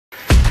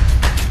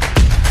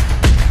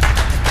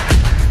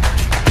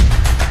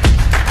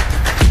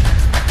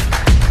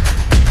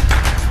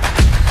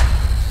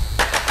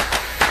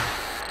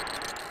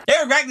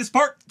back. This is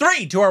part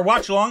 3 to our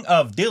watch along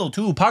of Dil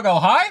to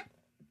Pagal High.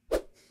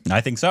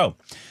 I think so.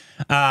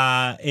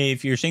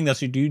 If you're seeing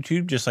this on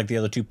YouTube, just like the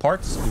other 2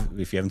 parts,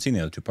 if you haven't seen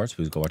the other 2 parts,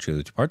 please go watch the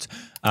other 2 parts.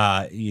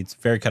 It's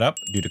very cut up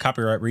due to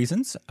copyright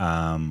reasons.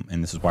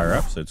 And this is wire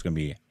up, so it's going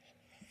to be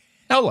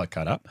hella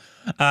cut up.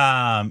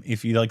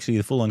 If you'd like to see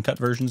the full uncut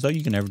versions, though,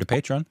 you can head over to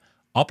Patreon.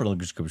 I'll put a link in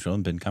the description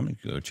and pin comment.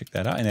 Go check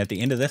that out. And at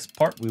the end of this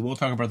part, we will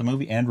talk about the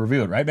movie and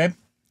review it. Right, babe?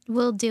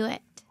 We'll do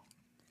it.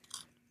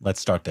 Let's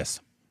start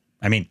this.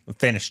 I mean,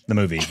 finish the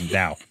movie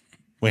now.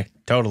 We're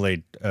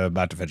totally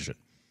about to finish it.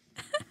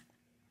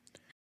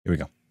 Here we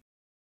go.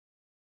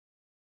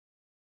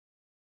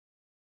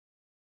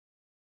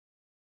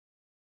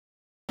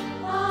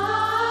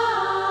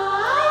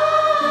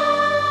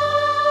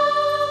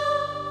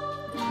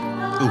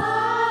 Ooh.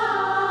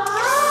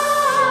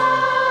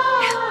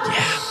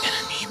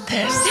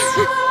 This.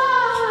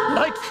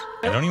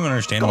 I don't even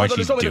understand why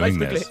she's doing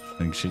this. I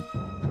think she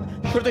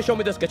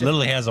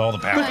literally has all the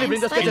power. She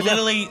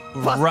literally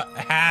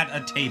had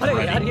a tape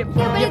ready.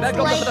 Yeah, but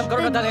it's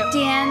like the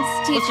dance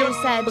teacher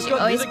said, she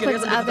always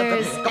puts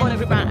others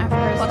in front of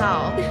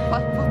herself.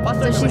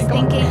 So she's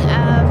thinking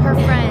of her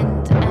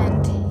friend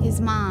and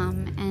his mom,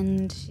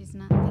 and she's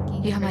not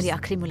thinking. ये हमारी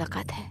आखिरी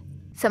मुलाकात है.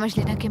 समझ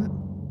लेना कि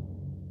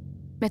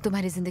मैं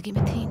तुम्हारी जिंदगी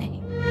में थी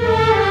नहीं.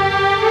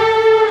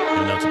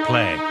 And that's a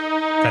play.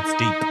 That's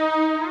deep.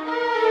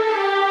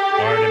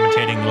 Art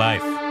imitating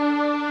life.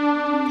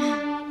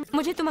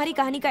 मुझे तुम्हारी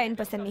कहानी का एंड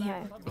पसंद नहीं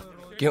आया.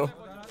 क्यों?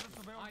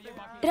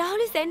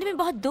 राहुल, इस एंड में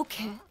बहुत दुख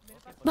है,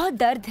 बहुत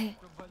दर्द है.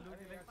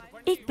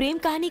 एक प्रेम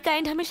कहानी का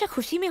एंड हमेशा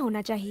खुशी में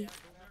होना चाहिए.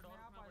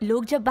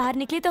 लोग जब बाहर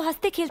निकले तो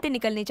हंसते खेलते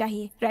निकलने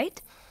चाहिए, राइट?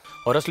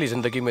 और असली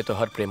जिंदगी में तो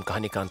हर प्रेम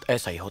कहानी का अंत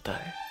ऐसा ही होता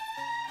है.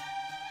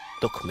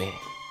 दुख में,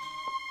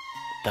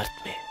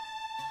 दर्द में,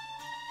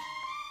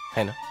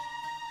 है ना?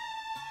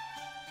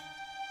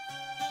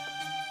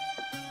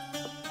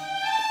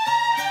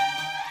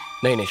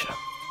 नहीं निशा,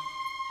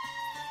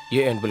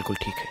 ये एंड बिल्कुल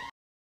ठीक है.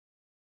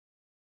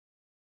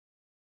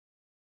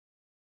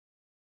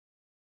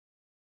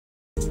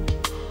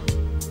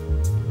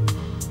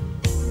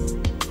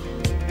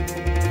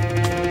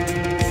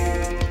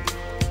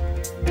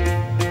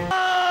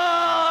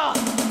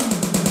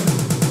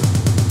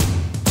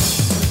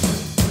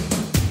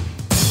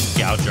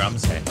 क्या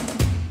ड्रम्स है?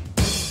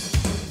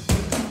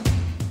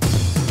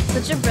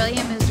 Such a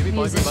brilliant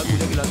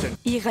musician.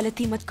 ये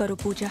गलती मत करो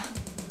पूजा.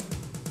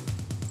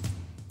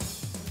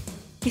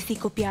 किसी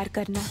को प्यार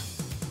करना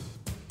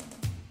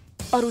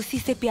और उसी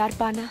से प्यार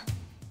पाना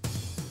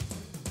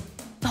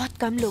बहुत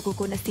कम लोगों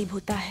को नसीब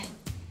होता है.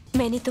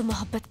 मैंने तो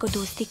मोहब्बत को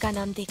दोस्ती का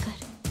नाम देकर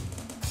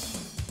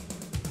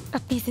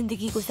अपनी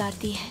जिंदगी गुजार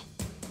दी है.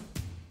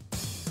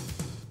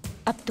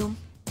 अब तुम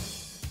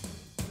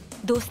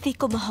दोस्ती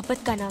को मोहब्बत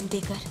का नाम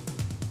देकर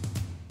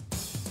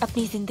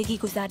अपनी जिंदगी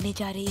गुजारने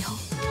जा रही हो.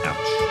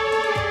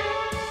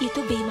 ये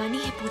तो बेईमानी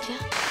है पूजा.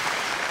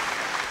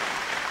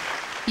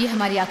 ये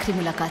हमारी आखिरी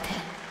मुलाकात है.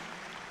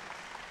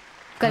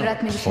 कल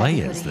रात मेरी शादी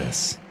हो रही है.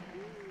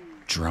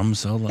 Drum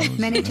solos.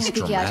 मैंने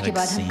चाहती कि आज के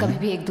बाद हम कभी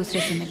भी एक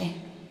दूसरे से मिलें.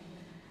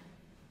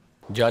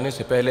 जाने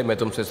से पहले मैं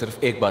तुमसे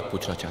सिर्फ एक बात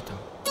पूछना चाहता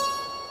हूं.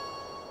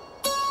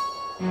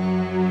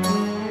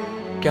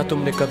 क्या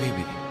तुमने कभी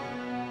भी,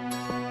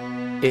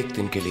 एक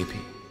दिन के लिए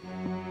भी,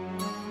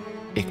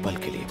 एक पल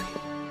के लिए भी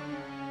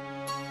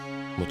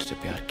मुझसे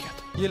प्यार किया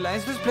था? ये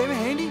लाइंस भी प्ले में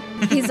है ही नहीं.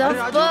 He's off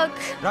book.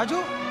 Raju,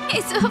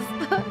 He's off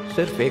book.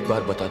 सिर्फ एक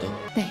बार बता दो.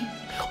 नहीं.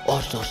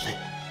 और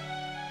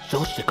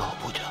जोर से कहो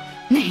पूजा.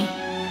 नहीं,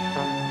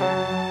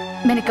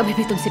 मैंने कभी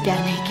भी तुमसे प्यार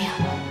नहीं किया.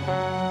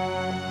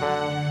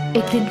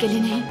 एक दिन के लिए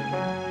नहीं,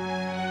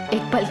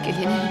 एक पल के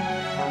लिए नहीं,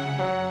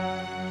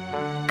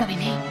 कभी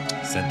नहीं.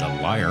 Said the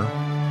liar.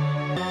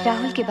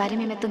 राहुल के बारे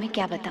में मैं तुम्हें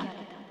क्या बताऊं?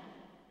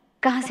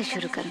 कहां से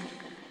शुरू करूं?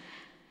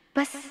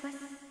 बस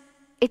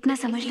इतना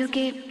समझ लो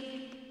कि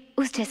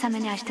उस जैसा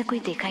मैंने आज तक कोई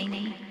देखा ही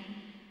नहीं.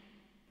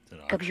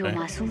 कभी वो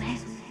मासूम है,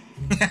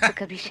 तो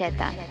कभी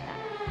शैतान,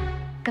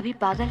 कभी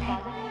पागल है,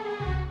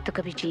 तो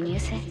कभी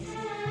जीनियस है,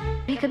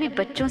 कभी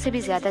बच्चों से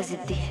भी ज्यादा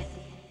जिद्दी है,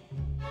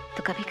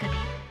 तो कभी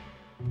कभी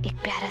एक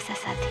प्यारा सा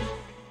साथी.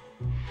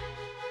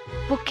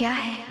 वो क्या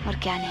है और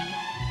क्या नहीं,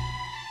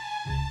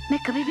 मैं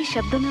कभी भी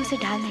शब्दों में उसे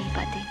ढाल नहीं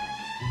पाती.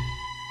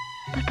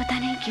 पर पता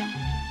नहीं क्यों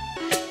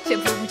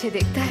जब वो मुझे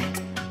देखता है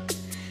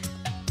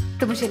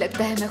तो मुझे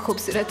लगता है मैं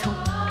खूबसूरत हूँ.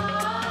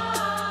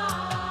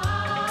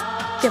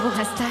 जब वो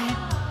हंसता है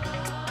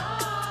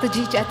तो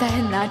जी चाहता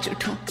है नाच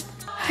उठूं.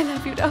 I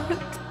love you, Rahul.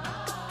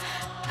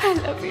 I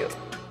love you.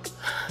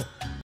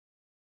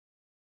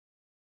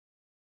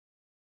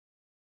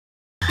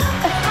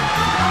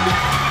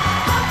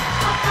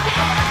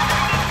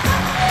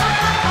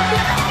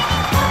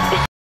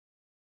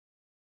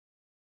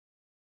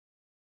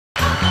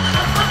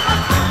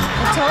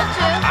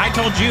 I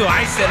told you.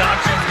 I said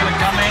Akshan's gonna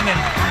come in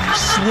and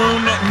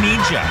swoon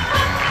Ninja.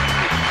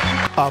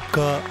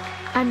 आपका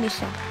I'm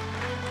निशा.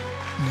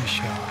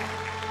 निशा,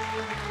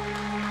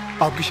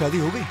 आपकी शादी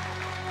हो गई?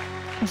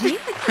 जी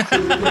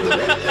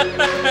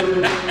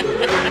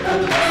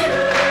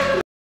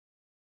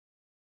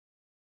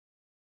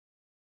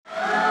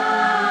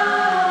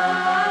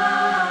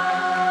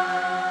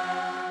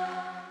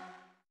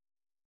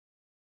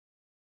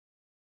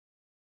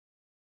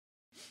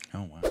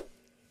Oh wow.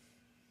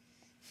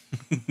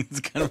 It's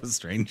kind of a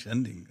strange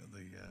ending.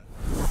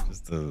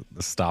 Just the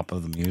stop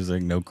of the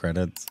music, no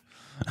credits.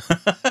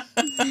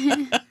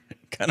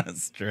 Kind of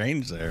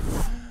strange there.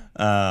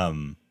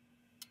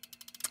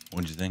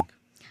 What'd you think?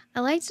 I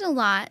liked it a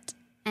lot,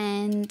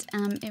 and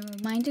it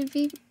reminded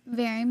me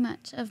very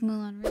much of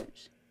Moulin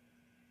Rouge.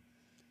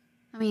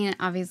 I mean,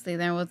 obviously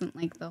there wasn't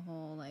like the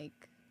whole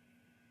like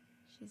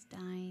she's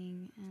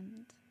dying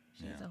and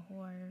she's a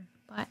whore,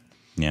 but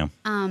yeah.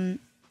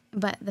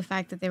 But the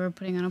fact that they were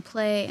putting on a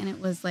play and it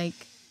was like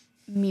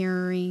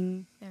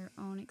mirroring their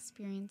own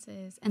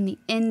experiences, and the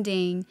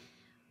ending,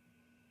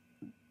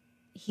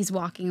 he's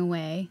walking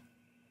away,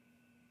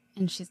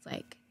 and she's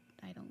like,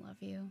 "I don't love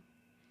you."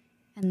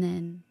 And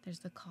then there's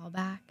the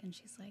callback, and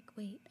she's like,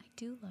 "Wait, I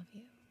do love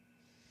you."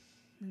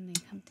 And they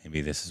come to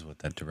Maybe this is what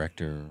that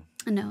director...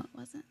 No, it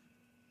wasn't.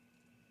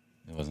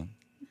 It wasn't?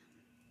 No.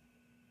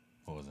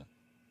 What was it?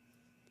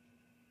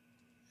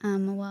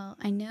 Well,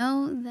 I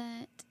know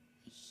that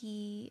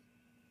he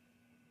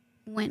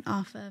went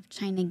off of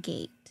China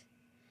Gate.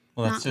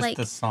 Well, that's Not just like,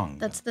 the song.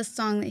 That's the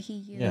song that he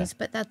used,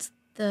 but that's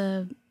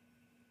the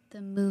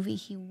movie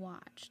he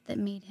watched that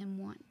made him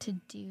want to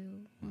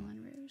do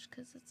Moulin Rouge,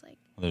 because it's like...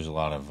 Well, there's a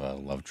lot of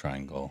love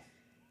triangle.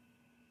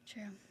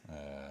 True.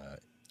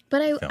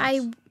 But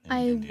I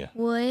India.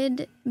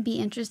 would be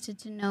interested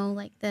to know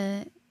like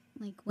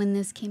when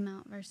this came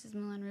out versus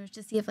Moulin Rouge,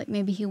 to see if like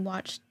maybe he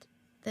watched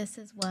this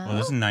as well. Well,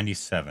 this is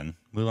 97.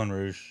 Moulin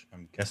Rouge,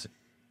 I'm guessing,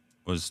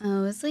 was it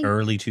was like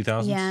early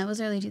 2000s? Yeah, it was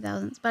early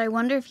 2000s. But I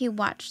wonder if he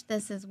watched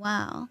this as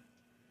well,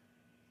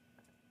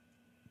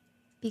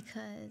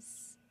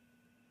 because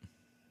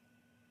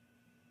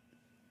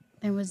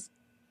there was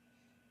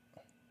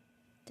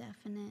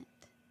definite...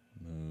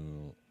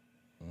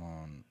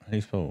 Moulin. How do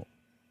you spell?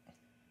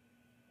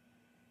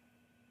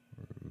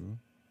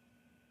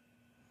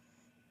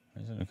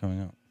 Why isn't it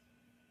coming up? How do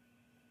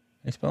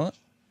you spell it?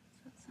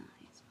 That's not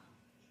how you spell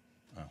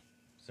it. Oh,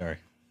 sorry.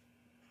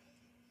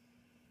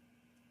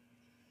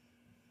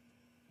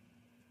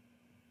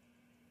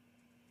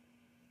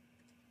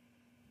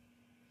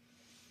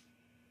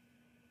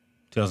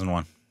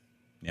 ...2001.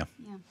 Yeah.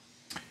 Yeah.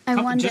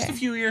 I wonder... Just a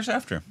few years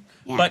after.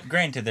 Yeah. But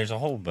granted, there's a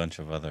whole bunch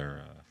of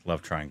other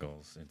love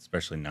triangles,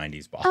 especially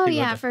 90s Bollywood. Oh,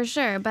 yeah, for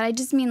sure. But I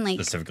just mean, like...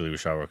 Specifically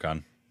with Shah Rukh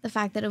Khan. The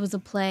fact that it was a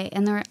play,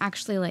 and there were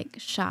actually, like,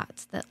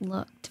 shots that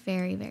looked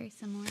very, very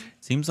similar.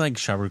 Seems like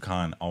Shah Rukh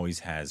Khan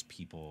always has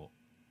people,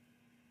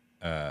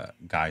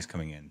 guys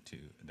coming in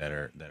that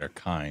are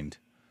kind,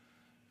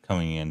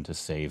 coming in to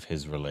save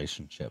his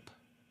relationship.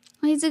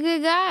 Well, he's a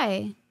good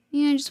guy.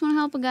 You know, just want to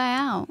help a guy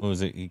out. What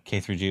was it?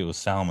 K3G, it was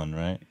Salman,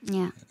 right?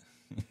 Yeah.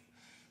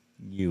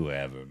 You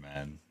ever,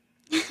 man.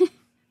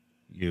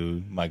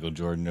 You, Michael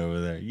Jordan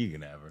over there, you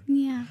can have her.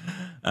 Yeah.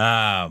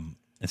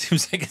 It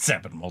seems like it's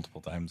happened multiple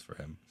times for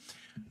him,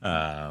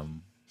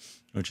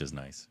 which is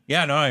nice.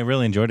 Yeah, no, I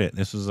really enjoyed it.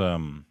 This was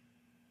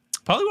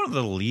probably one of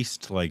the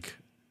least like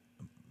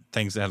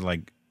things that had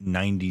like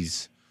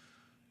 90s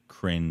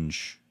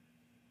cringe,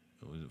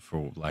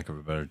 for lack of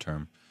a better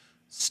term,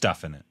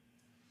 stuff in it.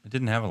 It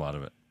didn't have a lot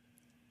of it.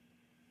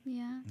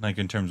 Yeah. Like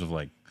in terms of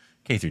like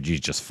K3G is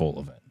just full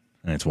of it,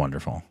 and it's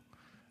wonderful.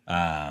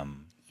 Yeah.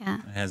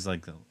 It has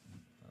like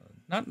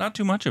not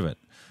too much of it.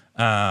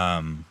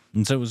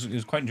 And so it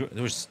was quite enjoyable.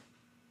 There was...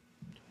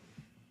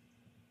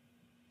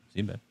 Is he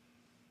in bed?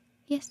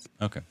 Yes.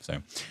 Okay,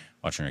 sorry.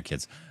 Watching our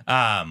kids.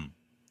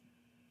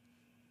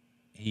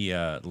 He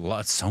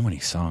so many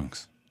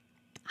songs.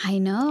 I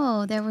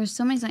know. There were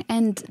so many songs.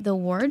 And the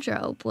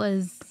wardrobe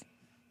was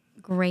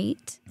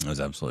great. It was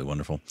absolutely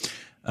wonderful.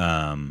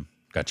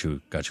 Got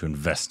you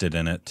invested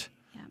in it.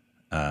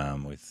 Yeah.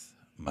 With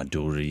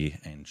Madhuri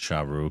and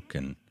Shah Rukh,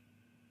 and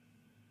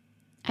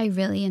I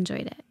really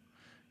enjoyed it.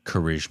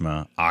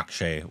 Charisma.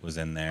 Akshay was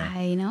in there.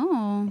 I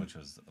know. Which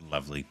was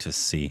lovely to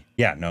see.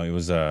 Yeah, no, it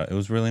was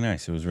really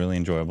nice. It was really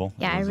enjoyable.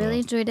 Yeah, I really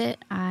enjoyed it.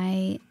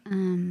 I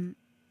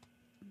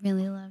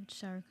really loved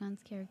Shah Rukh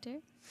Khan's character.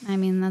 I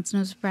mean, that's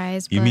no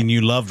surprise. You mean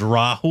you loved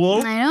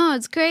Rahul? I know,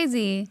 it's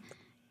crazy.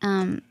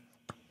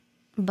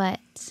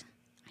 But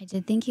I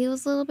did think he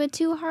was a little bit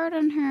too hard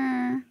on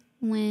her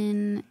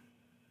when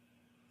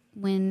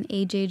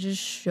AJ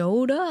just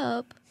showed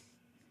up.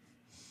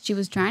 She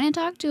was trying to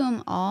talk to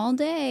him all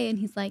day, and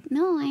he's like,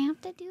 "No, I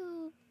have to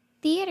do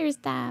theater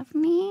stuff."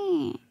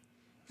 Me.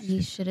 And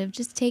he should have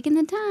just taken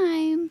the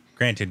time.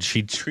 Granted,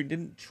 she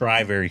didn't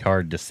try very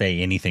hard to say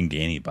anything to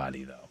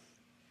anybody, though.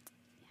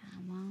 Yeah,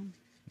 well.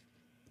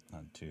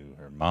 Not to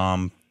her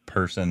mom,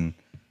 person,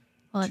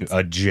 Well, to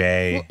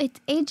Ajay. Well, it's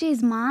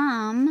AJ's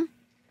mom.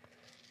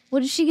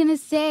 What is she going to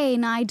say?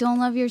 No, I don't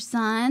love your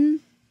son?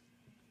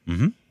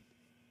 Mm-hmm.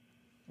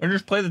 Or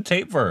just play the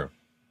tape for her.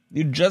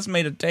 You just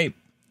made a tape.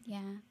 Yeah.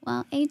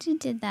 Well, AJ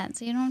did that,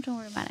 so you don't have to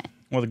worry about it.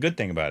 Well, the good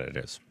thing about it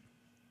is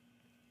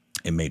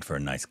it made for a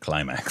nice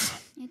climax.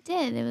 It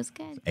did. It was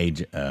good.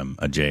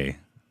 Ajay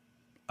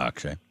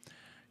Akshay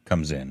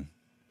comes in,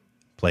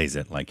 plays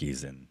it like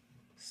he's in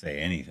Say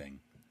Anything.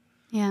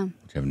 Yeah.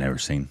 Which I've never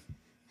seen.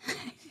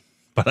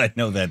 But I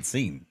know that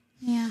scene.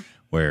 Yeah.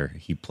 where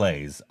he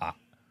plays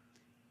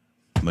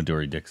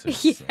Maduri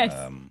Dixon's Yes.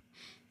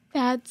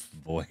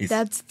 voice.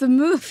 That's the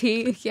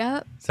movie.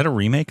 Yep. Is that a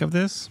remake of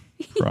this?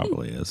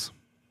 Probably is.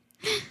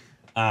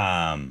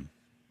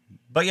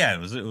 But yeah, it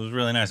was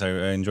really nice. I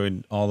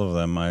enjoyed all of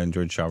them. I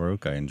enjoyed Shah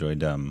Rukh. I enjoyed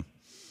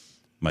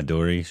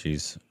Maduri.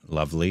 She's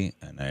lovely,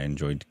 and I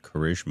enjoyed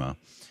Karishma.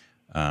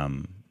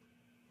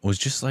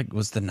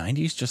 Was the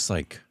 90s just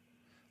like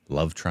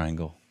love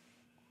triangle?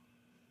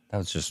 That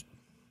was just,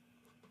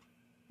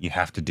 you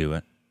have to do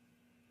it.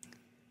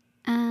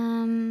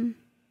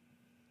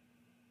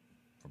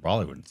 For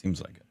Bollywood, it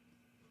seems like it.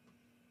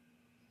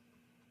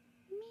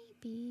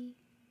 Maybe.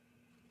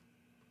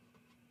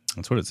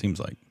 That's what it seems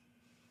like.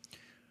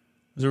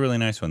 It was a really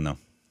nice one, though.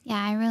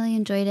 Yeah, I really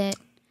enjoyed it.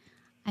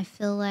 I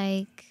feel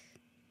like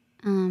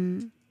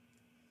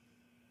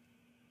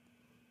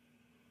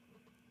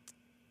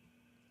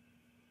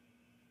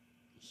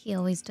he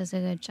always does a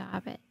good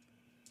job at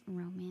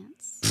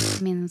romance.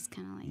 I mean, that's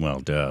kind of like Well,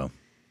 duh.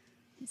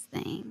 his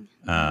thing.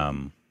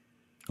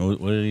 What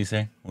did he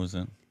say? What was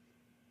it?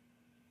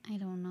 I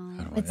don't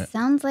know. do It I-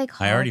 sounds like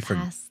I Hall already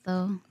Pass,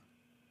 though.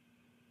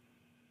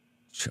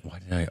 Why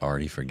did I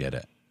already forget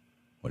it?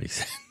 What he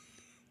said?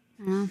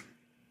 I don't know.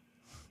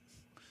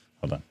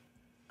 Hold on.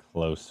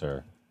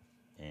 Closer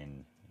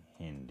in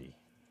Hindi.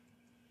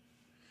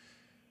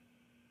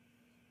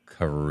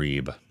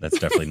 Karib. That's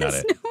definitely not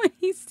it. That's not what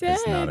he said.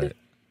 That's not it.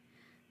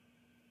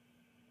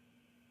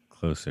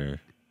 Closer.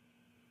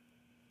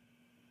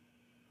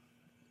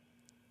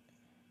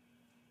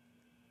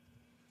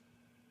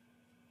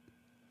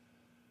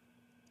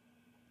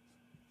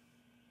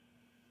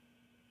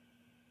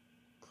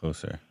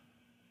 Closer.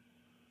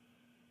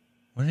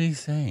 What did he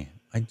say?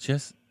 I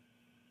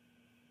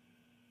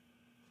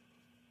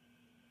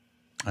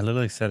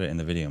literally said it in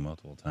the video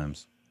multiple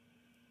times.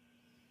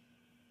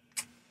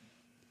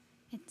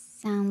 It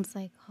sounds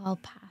like Hall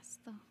Pass,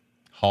 though.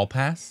 Hall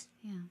pass?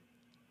 Yeah.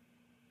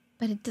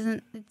 But it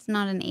doesn't, it's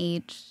not an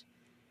age.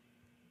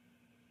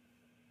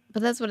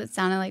 But that's what it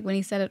sounded like when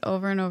he said it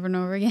over and over and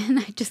over again.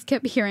 I just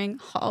kept hearing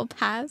Hall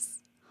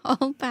Pass,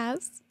 Hall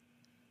Pass.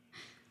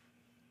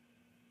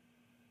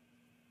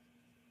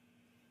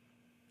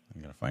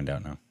 I'm going to find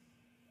out now.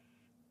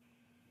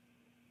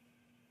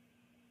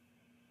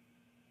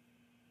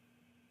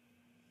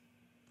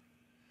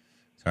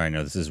 Sorry, I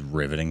know this is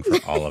riveting for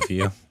all of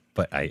you,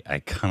 but I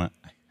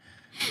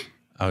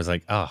was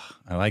like, oh,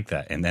 I like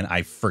that. And then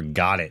I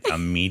forgot it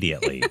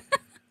immediately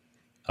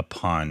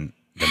upon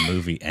the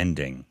movie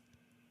ending.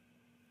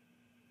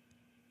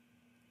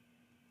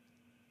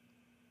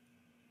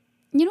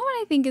 You know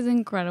what I think is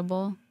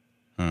incredible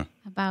Huh.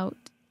 about,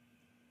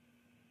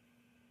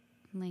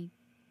 like,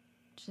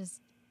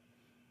 just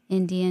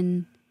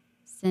Indian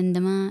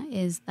cinema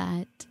is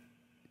that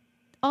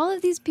all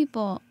of these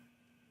people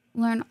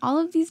learn all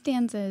of these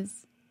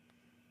dances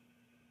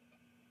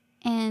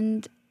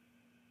and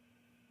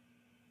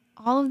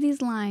all of these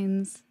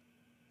lines,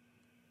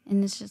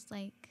 and it's just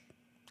like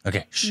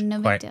Okay, shh, no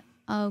big quiet. deal.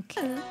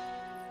 Okay.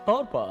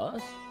 और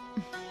पास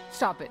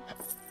Stop it.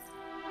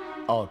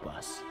 और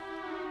पास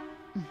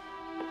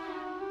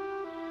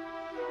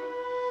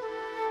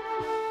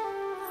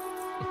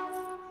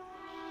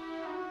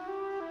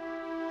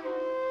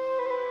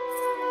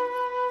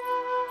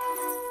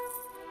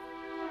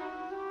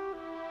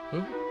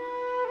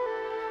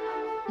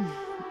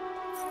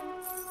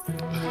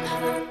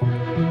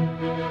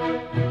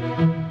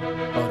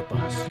और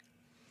पास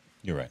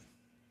You're right.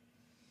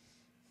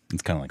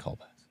 It's kind of like Hall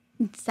Pass.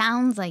 It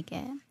sounds like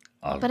it,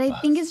 but I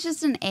think it's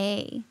just an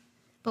A.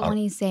 But when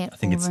you say it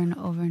think it's over and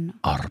over and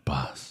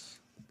Arpas.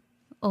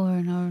 over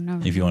and over and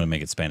over, If you want to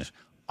make it Spanish.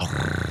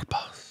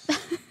 Arpas.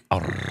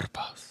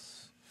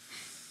 Arpas.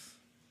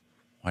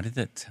 Why did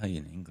that tell you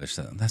in English?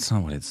 That's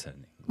not what it said in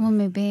English. well,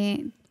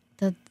 maybe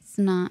that's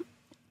not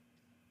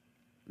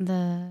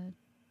the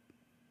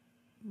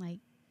like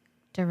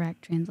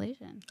direct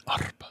translation.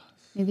 Arpas.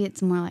 Maybe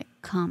it's more like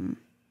come.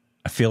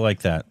 I feel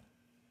like that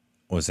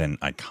was an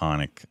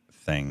iconic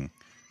thing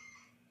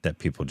that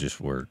people just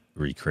were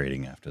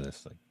recreating after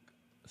this, like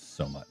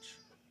so much.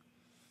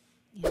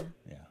 Yeah.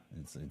 Yeah,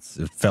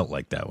 it felt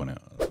like that when I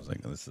was like,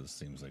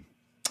 seems like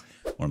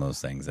one of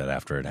those things that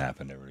after it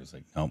happened, everybody's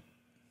like, nope,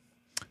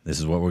 this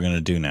is what we're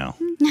gonna do now.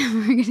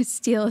 We're gonna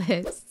steal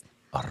his.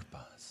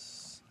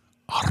 Arpas.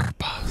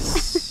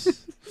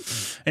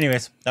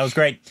 Anyways, that was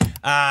great.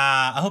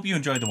 I hope you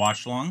enjoyed the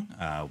watch along.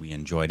 We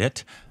enjoyed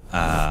it,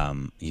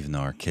 even though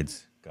our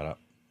kids got up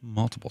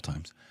multiple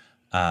times.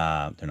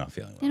 They're not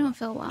feeling well. They don't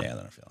feel well. Yeah,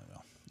 they're not feeling well.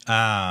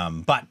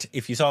 But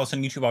if you saw us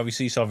on YouTube,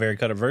 obviously you saw a very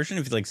cut up version.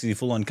 If you'd like to see the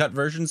full uncut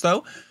versions,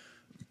 though,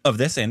 of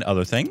this and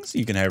other things,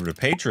 you can head over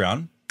to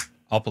Patreon.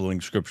 I'll put a link in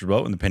the description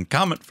below in the pinned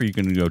comment for you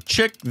can go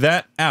check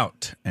that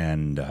out.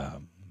 And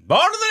on to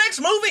the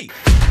next movie.